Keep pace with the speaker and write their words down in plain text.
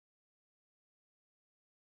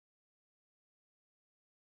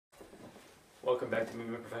Welcome back to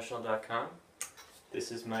movementprofessional.com.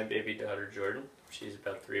 This is my baby daughter Jordan. She's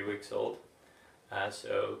about 3 weeks old.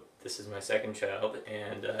 So this is my second child,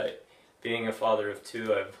 and being a father of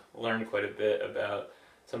two, I've learned quite a bit about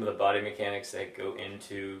some of the body mechanics that go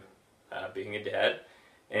into being a dad,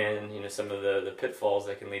 and some of the pitfalls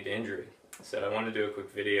that can lead to injury. So I want to do a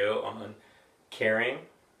quick video on carrying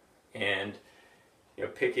and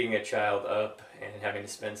picking a child up and having to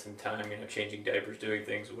spend some time changing diapers, doing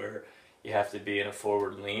things where you have to be in a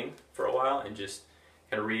forward lean for a while, and just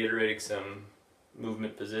kind of reiterating some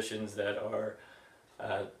movement positions that are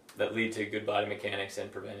that lead to good body mechanics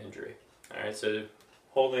and prevent injury. Alright, so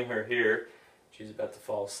holding her here, she's about to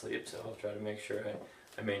fall asleep, so I'll try to make sure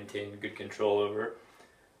I maintain good control over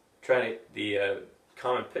her. The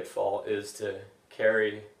common pitfall is to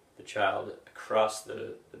carry the child across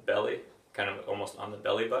the belly, kind of almost on the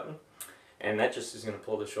belly button, and that just is going to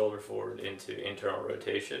pull the shoulder forward into internal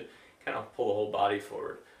rotation, kind of pull the whole body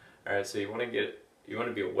forward. Alright, so you want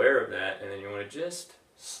to be aware of that, and then you want to just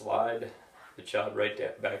slide the child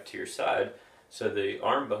right back to your side so the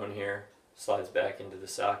arm bone here slides back into the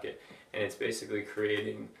socket, and it's basically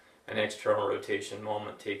creating an external rotation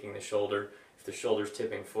moment, taking the shoulder. If the shoulder's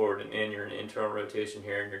tipping forward and in, you're in internal rotation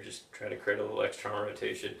here, and you're just trying to create a little external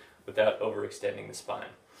rotation without overextending the spine.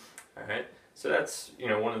 Alright, so that's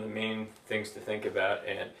one of the main things to think about,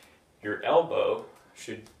 and your elbow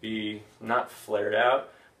should be not flared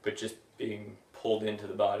out, but just being pulled into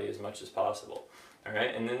the body as much as possible.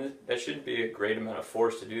 Alright, and then that shouldn't be a great amount of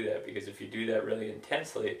force to do that, because if you do that really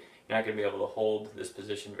intensely, you're not going to be able to hold this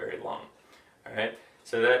position very long. Alright,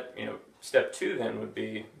 so that, step two then would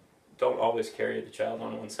be, don't always carry the child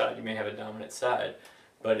on one side. You may have a dominant side,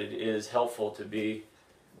 but it is helpful to be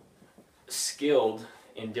skilled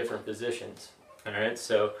in different positions. Alright,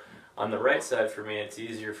 so on the right side for me, it's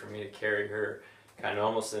easier for me to carry her kind of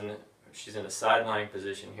almost she's in a side-lying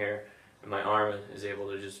position here, and my arm is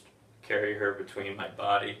able to just carry her between my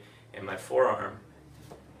body and my forearm,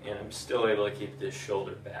 and I'm still able to keep this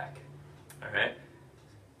shoulder back. Alright,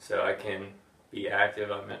 so I can be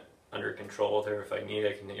active, I'm under control with her. If I need,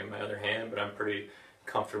 I can take my other hand, but I'm pretty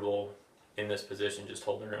comfortable in this position, just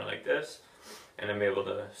holding her like this, and I'm able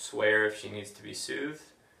to sway her if she needs to be soothed.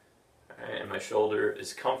 Alright, and my shoulder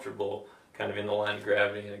is comfortable, kind of in the line of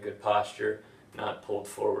gravity, in a good posture, not pulled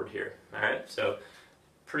forward here. Alright, so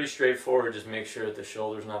pretty straightforward. Just make sure that the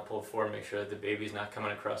shoulder's not pulled forward, make sure that the baby's not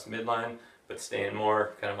coming across midline, but staying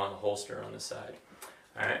more kind of on the holster on the side.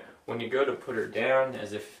 Alright, when you go to put her down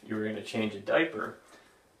as if you were going to change a diaper,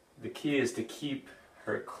 the key is to keep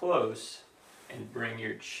her close and bring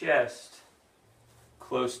your chest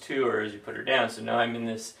close to her as you put her down. So now I'm in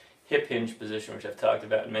this hip hinge position, which I've talked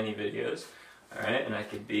about in many videos. Alright, and I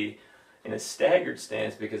could be in a staggered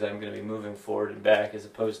stance because I'm going to be moving forward and back, as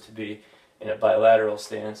opposed to be in a bilateral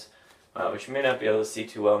stance, which you may not be able to see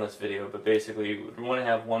too well in this video, but basically you would want to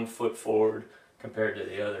have one foot forward compared to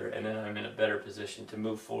the other, and then I'm in a better position to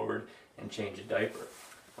move forward and change a diaper.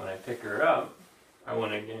 When I pick her up, I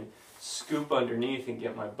want to again scoop underneath and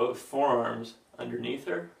get my both forearms underneath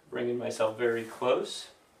her, bringing myself very close,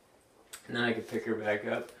 and then I can pick her back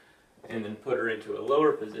up and then put her into a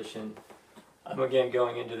lower position. I'm again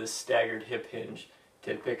going into this staggered hip hinge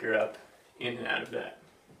to pick her up in and out of that.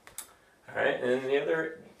 Alright, and then the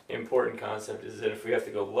other important concept is that if we have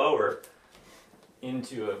to go lower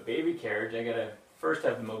into a baby carriage, I gotta first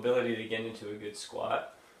have the mobility to get into a good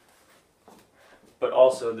squat, but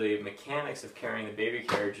also the mechanics of carrying the baby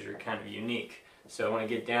carriages are kind of unique. So I want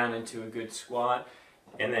to get down into a good squat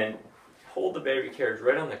and then hold the baby carriage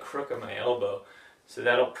right on the crook of my elbow, so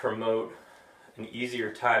that'll promote an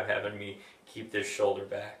easier time having me keep this shoulder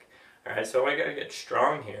back. Alright, so I gotta get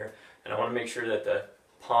strong here, and I want to make sure that the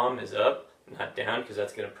palm is up, not down, because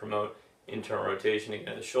that's going to promote internal rotation again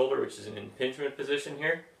of the shoulder, which is an impingement position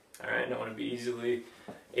here. Alright, and I want to be easily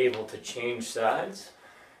able to change sides.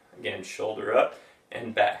 Again, shoulder up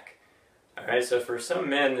and back. Alright, so for some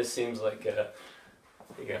men this seems like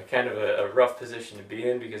kind of a rough position to be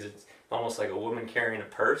in, because it's almost like a woman carrying a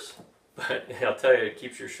purse. But I'll tell you, it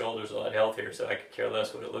keeps your shoulders a lot healthier, so I could care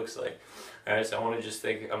less what it looks like. Alright, so I want to just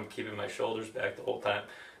think I'm keeping my shoulders back the whole time.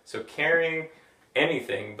 So carrying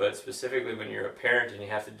anything, but specifically when you're a parent and you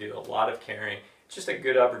have to do a lot of carrying, it's just a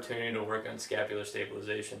good opportunity to work on scapular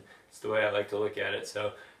stabilization. It's the way I like to look at it.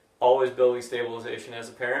 So always building stabilization as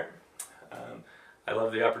a parent. I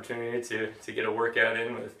love the opportunity to get a workout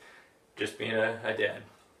in with just being a dad.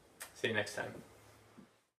 See you next time.